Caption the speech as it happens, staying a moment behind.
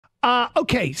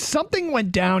Okay, something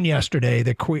went down yesterday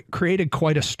that created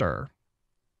quite a stir.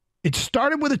 It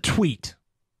started with a tweet,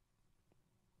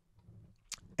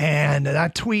 and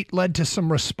that tweet led to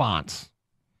some response.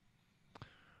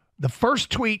 The first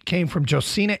tweet came from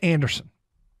Josina Anderson,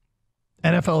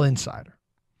 NFL insider,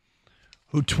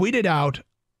 who tweeted out,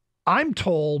 I'm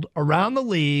told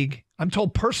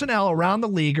personnel around the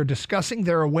league are discussing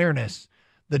their awareness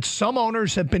that some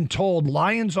owners have been told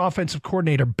Lions offensive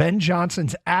coordinator Ben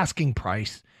Johnson's asking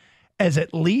price as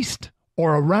at least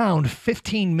or around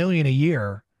 $15 million a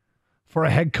year for a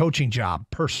head coaching job,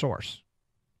 per source.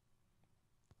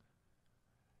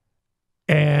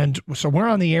 And so we're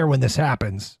on the air when this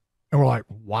happens, and we're like,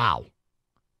 wow,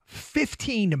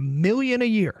 $15 million a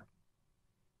year.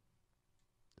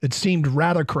 It seemed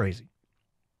rather crazy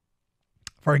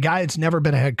for a guy that's never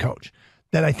been a head coach,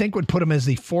 that I think would put him as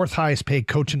the fourth highest paid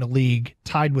coach in the league,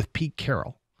 tied with Pete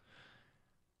Carroll.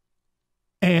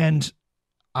 And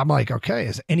I'm like, okay,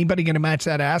 is anybody going to match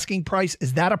that asking price?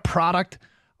 Is that a product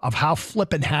of how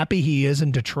flippin' happy he is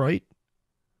in Detroit?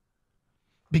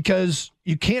 Because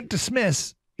you can't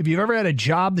dismiss, if you've ever had a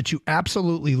job that you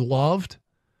absolutely loved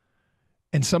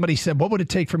and somebody said, what would it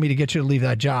take for me to get you to leave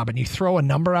that job? And you throw a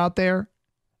number out there.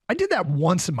 I did that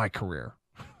once in my career.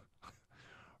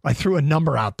 I threw a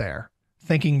number out there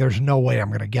thinking there's no way I'm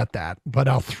going to get that, but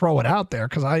I'll throw it out there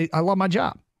because I love my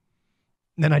job.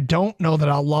 And then I don't know that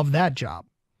I'll love that job.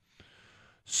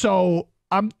 So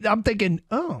I'm thinking,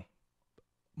 oh,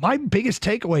 my biggest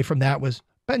takeaway from that was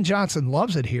Ben Johnson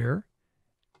loves it here,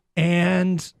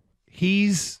 and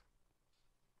he's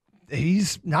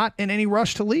not in any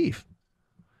rush to leave.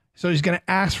 So he's going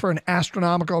to ask for an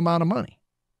astronomical amount of money.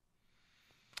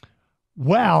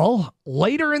 Well,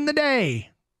 later in the day,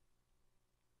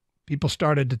 people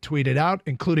started to tweet it out,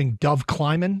 including Dove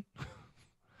Kleiman,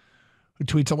 who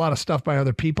tweets a lot of stuff by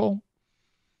other people.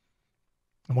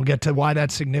 And we'll get to why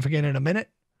that's significant in a minute.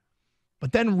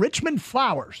 But then Richmond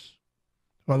Flowers,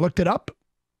 who I looked it up,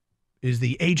 is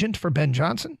the agent for Ben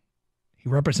Johnson. He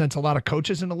represents a lot of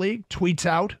coaches in the league, tweets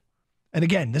out. And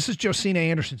again, this is Josina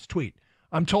Anderson's tweet.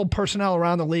 I'm told personnel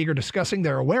around the league are discussing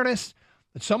their awareness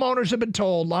that some owners have been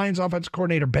told Lions offensive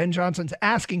coordinator Ben Johnson's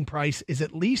asking price is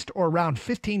at least or around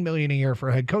 $15 million a year for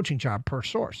a head coaching job, per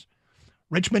source.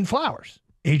 Richmond Flowers,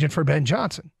 agent for Ben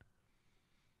Johnson,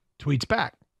 tweets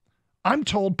back. I'm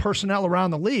told personnel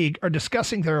around the league are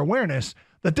discussing their awareness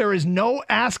that there is no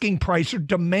asking price or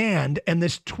demand, and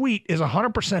this tweet is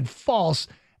 100% false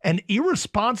and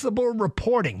irresponsible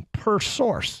reporting, per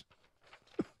source.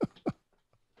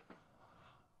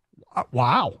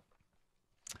 Wow.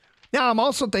 Now, I'm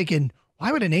also thinking,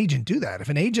 why would an agent do that? If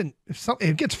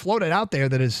it gets floated out there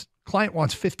that his client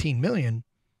wants $15 million,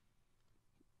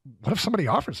 what if somebody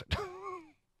offers it?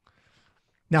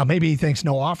 Now, maybe he thinks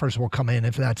no offers will come in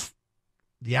if that's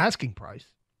the asking price.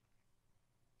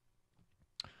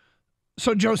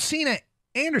 So Josina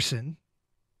Anderson,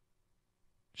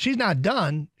 she's not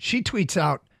done. She tweets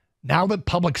out, now that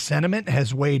public sentiment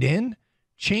has weighed in,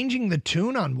 changing the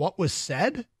tune on what was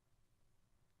said.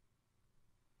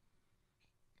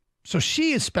 So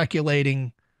she is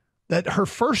speculating that her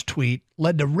first tweet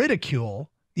led to ridicule.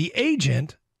 The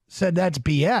agent said that's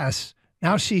BS.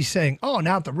 Now she's saying, oh,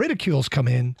 now that the ridicule's come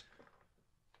in,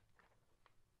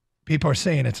 people are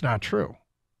saying it's not true.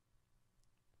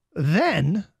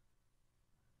 Then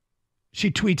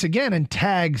she tweets again and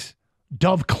tags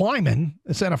Dove Kleiman,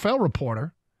 this NFL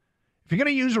reporter. If you're going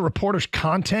to use a reporter's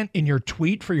content in your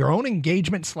tweet for your own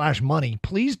engagement / money,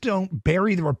 please don't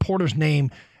bury the reporter's name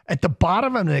at the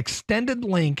bottom of an extended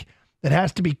link that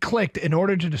has to be clicked in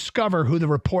order to discover who the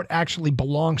report actually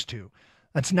belongs to.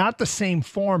 That's not the same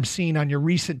form seen on your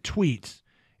recent tweets.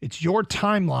 It's your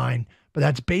timeline, but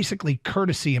that's basically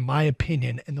courtesy, in my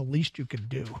opinion, and the least you can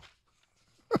do.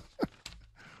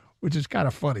 Which is kind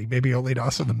of funny. Maybe only to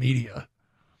us in the media.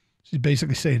 She's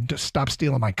basically saying, just stop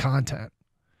stealing my content.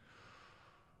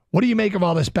 What do you make of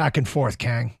all this back and forth,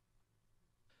 Kang?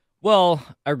 Well,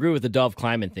 I agree with the Dove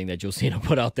Kleiman thing that Josina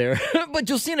put out there. But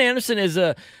Josina Anderson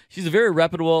she's a very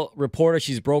reputable reporter.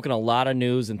 She's broken a lot of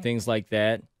news and things like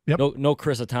that. Yep. No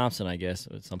Carissa Thompson, I guess,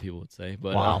 some people would say.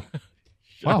 But wow.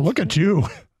 Wow, look at you.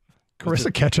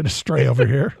 Carissa catching a stray over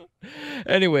here.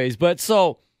 Anyways, but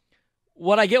so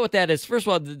what I get with that is, first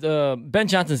of all, Ben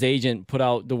Johnson's agent put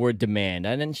out the word demand,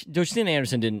 and then Josina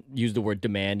Anderson didn't use the word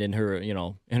demand in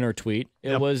her tweet.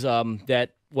 It was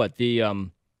that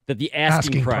the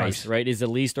asking price, right, is at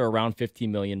least or around $15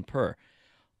 million per.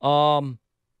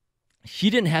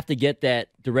 He didn't have to get that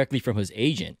directly from his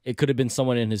agent. It could have been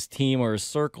someone in his team or his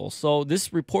circle. So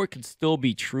this report could still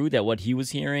be true, that what he was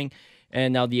hearing,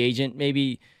 and now the agent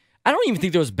maybe. I don't even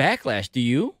think there was backlash. Do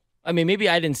you? I mean, maybe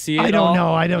I didn't see it. I don't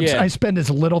know. I don't. Yeah. I spend as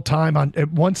little time on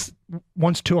it. Once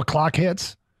 2:00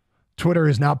 hits, Twitter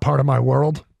is not part of my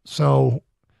world. So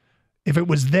if it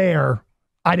was there,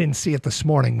 I didn't see it this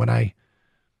morning when I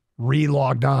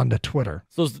re-logged on to Twitter.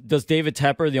 So does David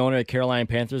Tepper, the owner of the Carolina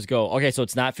Panthers, go, okay, so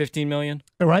it's not $15 million?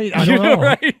 Right? I don't know.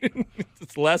 Right?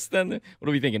 It's less than, what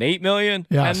are we thinking, $8 million?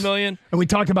 Yes. $10 million? And we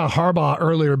talked about Harbaugh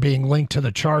earlier being linked to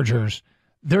the Chargers.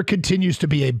 There continues to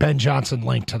be a Ben Johnson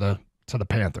link to the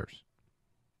Panthers.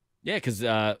 Yeah, because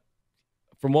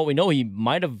from what we know, he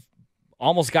might have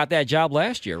almost got that job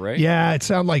last year, right? Yeah, it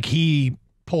sounded like he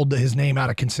pulled his name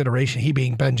out of consideration. He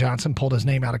being Ben Johnson pulled his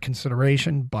name out of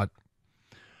consideration, but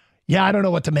yeah, I don't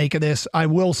know what to make of this. I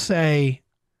will say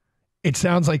it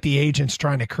sounds like the agent's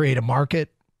trying to create a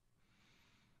market.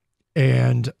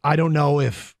 And I don't know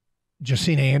if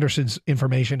Josina Anderson's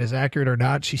information is accurate or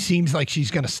not. She seems like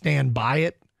she's going to stand by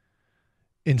it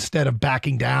instead of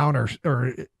backing down or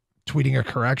tweeting a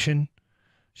correction.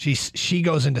 She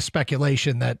goes into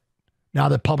speculation that now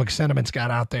that public sentiment's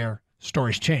got out there,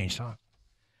 stories changed, huh?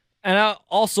 And I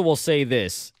also will say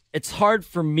this. It's hard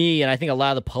for me, and I think a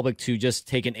lot of the public, to just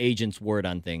take an agent's word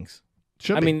on things.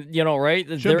 I mean, right?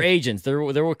 They're agents.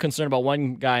 They're concerned about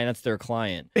one guy, and that's their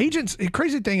client. Agents, the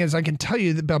crazy thing is, I can tell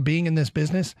you about being in this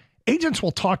business, agents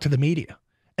will talk to the media,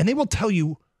 and they will tell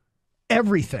you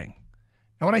everything.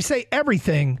 And when I say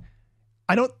everything,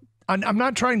 I'm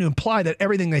not trying to imply that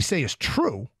everything they say is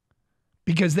true,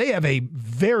 because they have a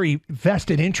very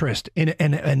vested interest in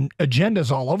and agendas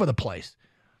all over the place.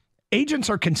 Agents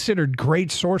are considered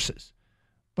great sources,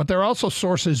 but they're also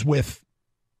sources with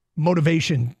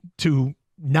motivation to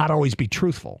not always be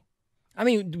truthful. I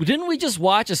mean, didn't we just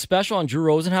watch a special on Drew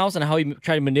Rosenhaus and how he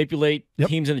tried to manipulate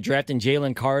teams in the draft in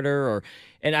Jalen Carter?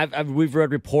 We've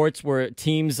read reports where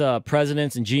teams,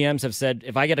 presidents, and GMs have said,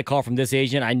 if I get a call from this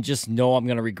agent, I just know I'm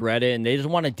going to regret it. And they just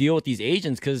want to deal with these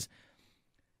agents because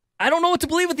I don't know what to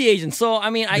believe with the agent. So,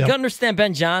 I mean, I can understand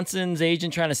Ben Johnson's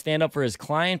agent trying to stand up for his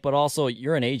client, but also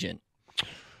you're an agent.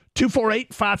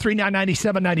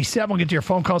 248-539-9797. We'll get to your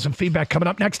phone calls and feedback coming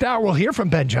up. Next hour, we'll hear from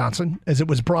Ben Johnson, as it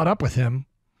was brought up with him.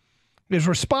 His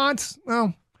response,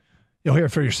 well, you'll hear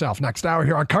it for yourself. Next hour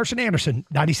here on Carson Anderson,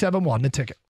 97.1 The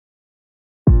Ticket.